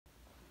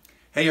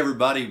Hey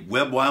everybody,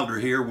 Webb Wilder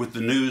here with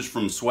the news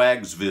from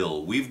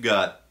Swagsville. We've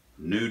got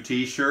new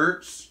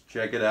t-shirts,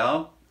 check it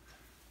out,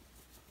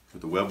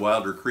 with the Webb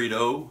Wilder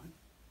Credo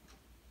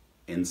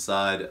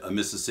inside a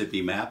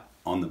Mississippi map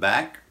on the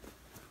back.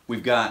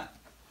 We've got,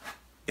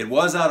 it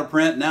was out of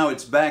print, now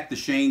it's back, the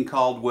Shane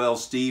Caldwell,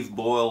 Steve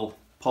Boyle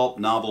pulp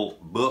novel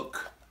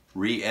book,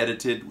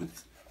 re-edited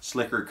with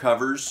slicker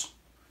covers,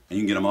 and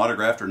you can get them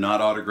autographed or not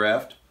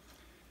autographed.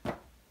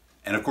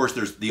 And of course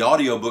there's the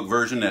audiobook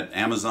version at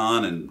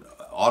Amazon and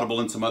Audible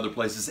and some other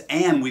places,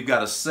 and we've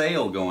got a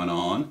sale going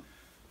on.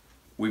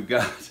 We've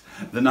got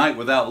the Night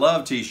Without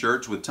Love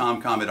t-shirts with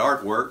Tom Comet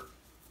artwork,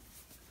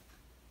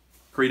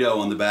 Credo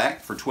on the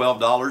back for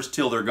 $12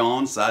 till they're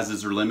gone,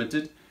 sizes are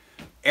limited.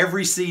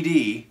 Every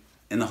CD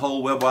in the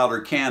whole Webb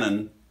Wilder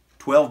canon,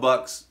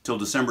 $12 till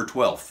December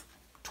 12th.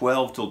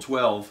 12 till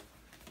 12.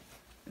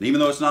 And even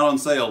though it's not on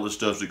sale, this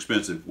stuff's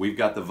expensive. We've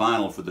got the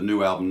vinyl for the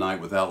new album Night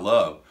Without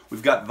Love.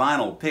 We've got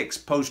vinyl, pics,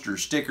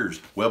 posters, stickers,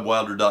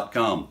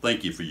 webbwilder.com.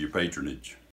 Thank you for your patronage.